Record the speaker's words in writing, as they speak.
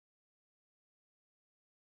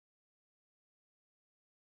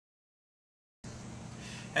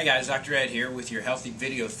Hey guys, Dr. Ed here with your healthy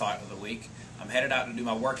video thought of the week. I'm headed out to do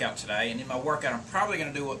my workout today, and in my workout I'm probably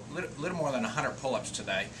going to do a little more than 100 pull-ups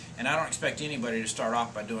today. And I don't expect anybody to start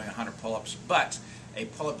off by doing 100 pull-ups, but a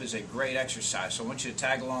pull-up is a great exercise. So I want you to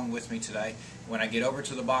tag along with me today. When I get over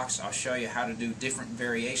to the box, I'll show you how to do different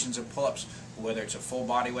variations of pull-ups, whether it's a full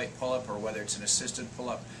body weight pull-up or whether it's an assisted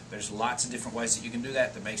pull-up. There's lots of different ways that you can do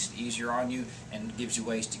that makes it easier on you and gives you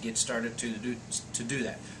ways to get started to do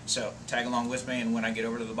that. So tag along with me, and when I get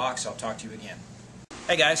over to the box, I'll talk to you again.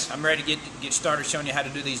 Hey guys, I'm ready to get started showing you how to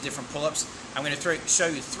do these different pull-ups. I'm going to show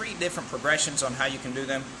you 3 different progressions on how you can do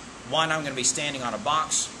them. One, I'm going to be standing on a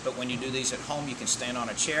box, but when you do these at home, you can stand on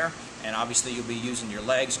a chair, and obviously you'll be using your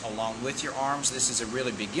legs along with your arms. This is a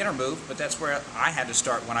really beginner move, but that's where I had to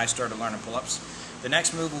start when I started learning pull-ups. The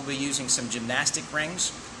next move will be using some gymnastic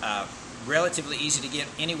rings. Relatively easy to get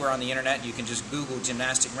anywhere on the internet. You can just Google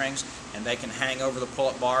gymnastic rings, and they can hang over the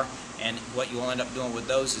pull-up bar, and what you'll end up doing with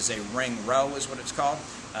those is a ring row is what it's called,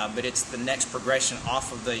 but it's the next progression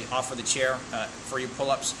off of the chair for your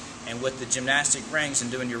pull-ups. And with the gymnastic rings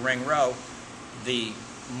and doing your ring row, the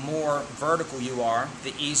more vertical you are,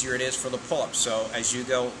 the easier it is for the pull-up. So as you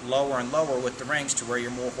go lower and lower with the rings to where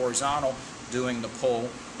you're more horizontal doing the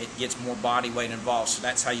pull, it gets more body weight involved. So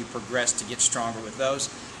that's how you progress to get stronger with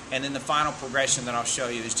those. And then the final progression that I'll show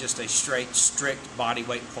you is just a straight, strict body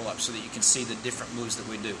weight pull-up so that you can see the different moves that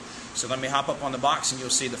we do. So let me hop up on the box and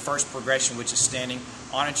you'll see the first progression, which is standing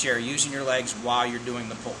on a chair using your legs while you're doing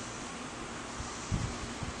the pull.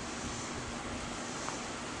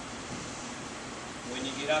 When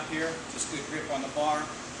you get up here, just good grip on the bar,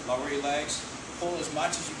 lower your legs, pull as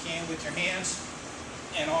much as you can with your hands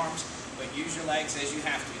and arms, but use your legs as you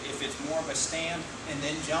have to. If it's more of a stand and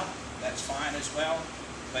then jump, that's fine as well.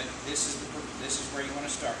 But this is where you want to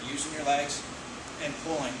start, using your legs and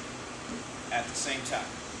pulling at the same time.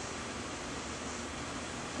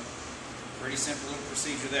 Pretty simple little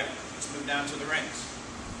procedure there. Let's move down to the rings.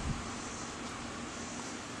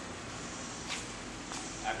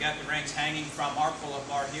 I've got the rings hanging from our pull-up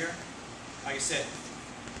bar here. Like I said,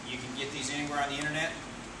 you can get these anywhere on the internet.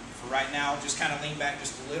 For right now, just kind of lean back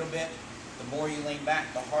just a little bit. The more you lean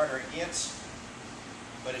back, the harder it gets.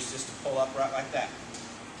 But it's just a pull-up right like that.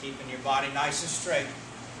 Keeping your body nice and straight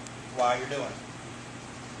while you're doing it.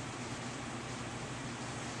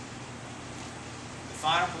 The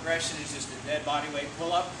final progression is just a dead body weight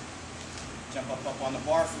pull-up. Jump up on the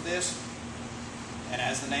bar for this, and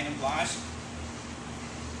as the name implies,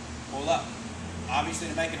 pull up. Obviously,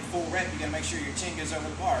 to make it a full rep, you got to make sure your chin goes over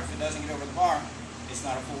the bar. If it doesn't get over the bar, it's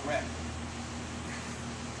not a full rep.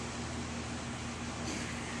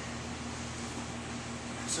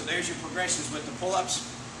 So there's your progressions with the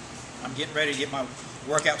pull-ups. I'm getting ready to get my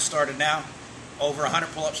workout started now. Over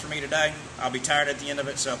 100 pull-ups for me today. I'll be tired at the end of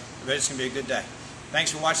it, so I bet it's going to be a good day. Thanks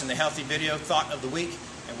for watching the Healthy Video Thought of the Week,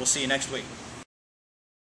 and we'll see you next week.